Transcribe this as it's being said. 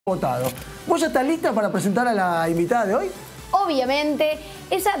votado. ¿Vos ya estás lista para presentar a la invitada de hoy? Obviamente,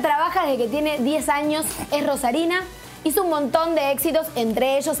 ella trabaja desde que tiene 10 años, es rosarina, hizo un montón de éxitos,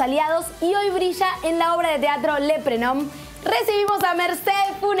 entre ellos Aliados, y hoy brilla en la obra de teatro Le Prenom. Recibimos a Mercedes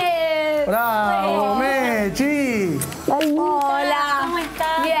Funes. ¡Bravo, Mechi! Hola. ¿Cómo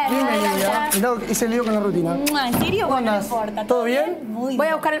estás? Bien. Bienvenida. Mirá, hice el lío con la rutina. ¿En serio? ¿Cómo Bueno, no andás? importa. ¿Todo bien? Muy Voy a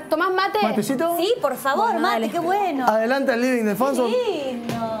bien. buscar... ¿Tomás mate? ¿Matecito? Sí, por favor, Bueno, mate, dale. qué bueno. Adelante al living de Alfonso.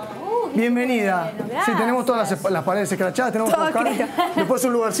 Lindo. Qué Bienvenida. bueno, gracias. Sí, tenemos todas las paredes escrachadas, tenemos que Todo buscar después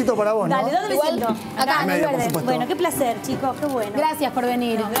un lugarcito para vos, ¿no? Dale, ¿dónde me Igual, siento? acá, en el medio, por verde. supuesto. Bueno, qué placer, chicos, qué bueno. Gracias por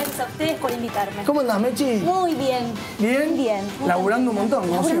venir. No, gracias a ustedes por invitarme. ¿Cómo andás, Mechi? Muy bien. ¿Bien? Bien. Muy Laburando un contenta.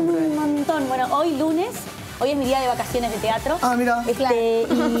 montón, como Laburando siempre. un montón. Bueno, hoy lunes, hoy es mi día de vacaciones de teatro. Ah, mira. Y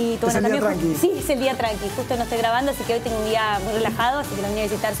bueno, Es el día tranqui. Sí, es el día tranqui. Justo no estoy grabando, así que hoy tengo un día muy relajado, así que la vine a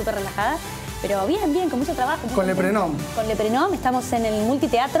visitar súper relajada. Pero bien, bien, con mucho trabajo. Con Le Prenom. Con Le Prenom, estamos en el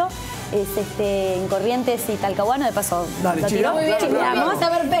multiteatro, es en Corrientes y Talcahuano, de paso. Dale, lo chica, tiro. muy bien, Chileamos.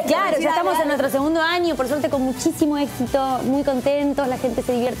 está perfecto. Claro, Sí, ya dale, estamos dale. en nuestro segundo año, por suerte con muchísimo éxito, muy contentos, la gente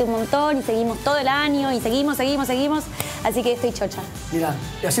se divierte un montón y seguimos todo el año y seguimos, así que estoy chocha. Mirá,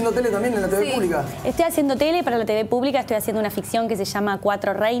 y haciendo tele también en la TV pública. Estoy haciendo tele para la TV pública, estoy haciendo una ficción que se llama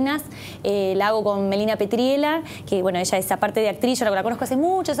Cuatro Reinas, la hago con Melina Petriela, que bueno, ella es aparte de actriz, yo la conozco hace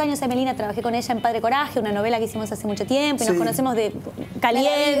muchos años a Melina, trabajé con ella en Padre Coraje, una novela que hicimos hace mucho tiempo y nos conocemos de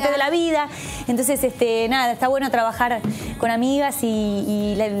caliente, de la vida. Entonces, nada, está bueno trabajar con amigas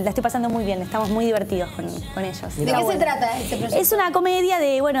y la estoy pasando muy bien, estamos muy divertidos con ellos. ¿De qué se trata este proyecto? Es una comedia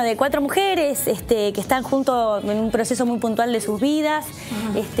de cuatro mujeres que están juntos en un proceso muy puntual de sus vidas,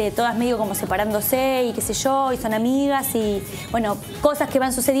 todas medio como separándose y qué sé yo, y son amigas y bueno, cosas que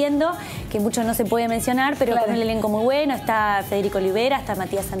van sucediendo que mucho no se puede mencionar, pero con un elenco muy bueno. Está Federico Olivera, está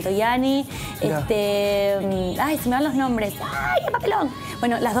Matías Santoyani, ay, se me van los nombres, ay, qué papelón.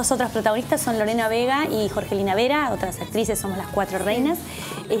 Bueno, las dos otras protagonistas son Lorena Vega y Jorgelina Vera, otras actrices, somos las Cuatro Reinas.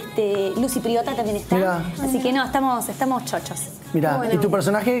 Lucy Priota también está. Mirá. Así que no, estamos chochos. Mirá, Bueno. ¿y tu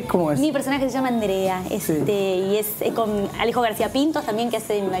personaje cómo es? Mi personaje se llama Andrea, y es con Alejo García Pintos también, que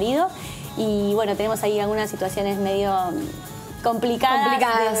hace de mi marido. Y bueno, tenemos ahí algunas situaciones medio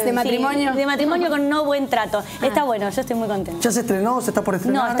complicadas. ¿De matrimonio? Sí, de matrimonio con no buen trato. Está bueno, yo estoy muy contenta. ¿Ya se estrenó? ¿Se está por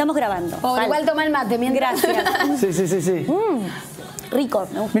estrenar? No, estamos grabando. Pobre, igual toma el mate mientras. Gracias. Sí. Rico,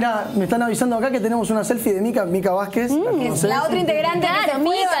 me gusta. Mirá, me están avisando acá que tenemos una selfie de Mica Vázquez. ¿La conocés? La otra integrante que se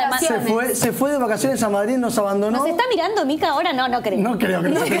fue de vacaciones. Se fue de vacaciones a Madrid, nos abandonó. ¿Nos está mirando Mica ahora? No, no creo. No creo que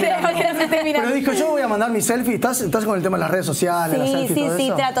nos esté mirando. que nos esté mirando. Pero dijo, yo voy a mandar mi selfie. ¿Estás con el tema de las redes sociales, las selfies, todo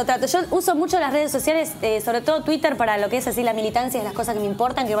eso? trato. Yo uso mucho las redes sociales, sobre todo Twitter, para lo que es así la militancia de las cosas que me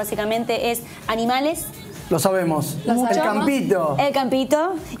importan, que básicamente es animales. Lo sabemos. Mucho. El campito. El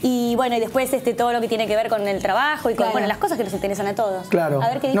campito. Y bueno, y después todo lo que tiene que ver con el trabajo y con bueno, las cosas que nos interesan a todos. Claro. A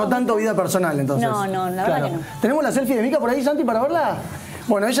ver qué dijo No tanto Mica. vida personal, entonces. No, la verdad que no. ¿Tenemos la selfie de Mica por ahí, Santi, para verla?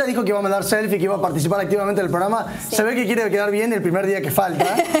 Bueno, ella dijo que iba a mandar selfie, que iba a participar activamente del programa. Sí. Se ve que quiere quedar bien el primer día que falta.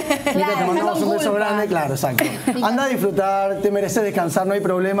 Mica, te mandamos un beso grande. Claro, exacto. Anda a disfrutar, te mereces descansar, no hay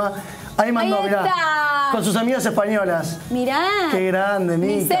problema. Ahí mandó, mirá, con sus amigas españolas. Mirá. Qué grande,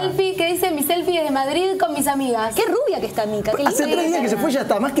 Mica. Mi selfie, que dice mi selfie desde Madrid con mis amigas. Qué rubia que está Mica. Qué Hace 3 días que se fue, ya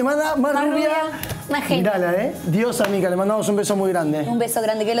está. Más quemada, más rubia. Más genia. Mirala, Diosa, Mica, le mandamos un beso muy grande. Un beso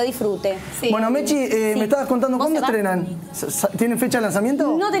grande, que lo disfrute. Sí. Bueno, Mechi, me estabas contando, ¿cuándo estrenan? ¿Tienen fecha de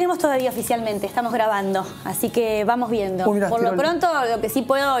lanzamiento? No tenemos todavía oficialmente, estamos grabando, así que vamos viendo. Mirá, por lo pronto, lo que sí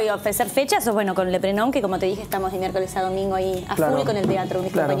puedo ofrecer fechas es bueno con Le Prenom, que como te dije, estamos de miércoles a domingo ahí a full con el teatro,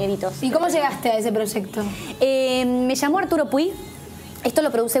 mis compañeritos. ¿Y cómo llegaste a ese proyecto? Me llamó Arturo Puig. Esto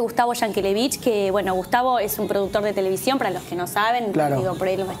lo produce Gustavo Yankelevich, que bueno, Gustavo es un productor de televisión, para los que no saben, digo por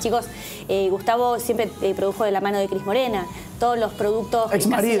ahí los más chicos. Gustavo siempre produjo de la mano de Cris Morena todos los productos.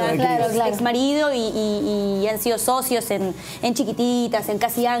 Ex-marido de Cris. Ex-marido y han sido socios en Chiquititas, en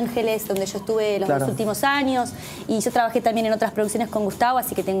Casi Ángeles, donde yo estuve los 2 últimos años. Y yo trabajé también en otras producciones con Gustavo,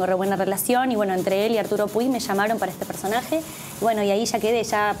 así que tengo re buena relación. Y bueno, entre él y Arturo Puig me llamaron para este personaje. Y bueno, y ahí ya quedé,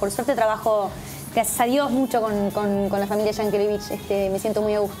 ya por suerte trabajo. Gracias a Dios mucho con la familia Yankelevich, me siento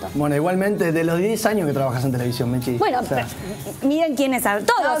muy a gusto. Bueno, igualmente, de los 10 años que trabajas en televisión, Mechi. Bueno, miren quiénes son,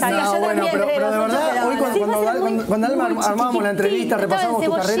 todos. No, bueno, pero de verdad, hoy cuando armábamos la entrevista, repasamos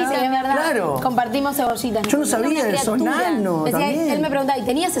tu carrera. Sí, es verdad. Claro. Compartimos cebollitas. Yo no sabía eso, nano también. Él me preguntaba, ¿y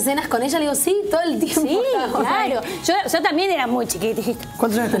tenías escenas con ella? Le digo, sí, todo el tiempo. Sí, claro. Yo también era muy chiquitita.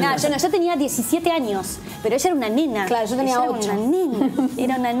 ¿Cuántos años tenías? Yo tenía 17 años, pero ella era una nena. Claro, yo tenía 8.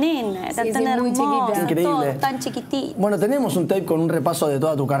 Era una nena, era tan hermosa. Increíble. Tan chiquitita. Bueno, tenemos un tape con un repaso de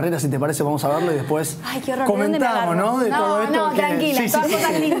toda tu carrera, si te parece vamos a verlo y después ay, qué horror, comentamos, ¿no? De todo esto. No, tranquila, todas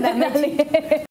cosas lindas.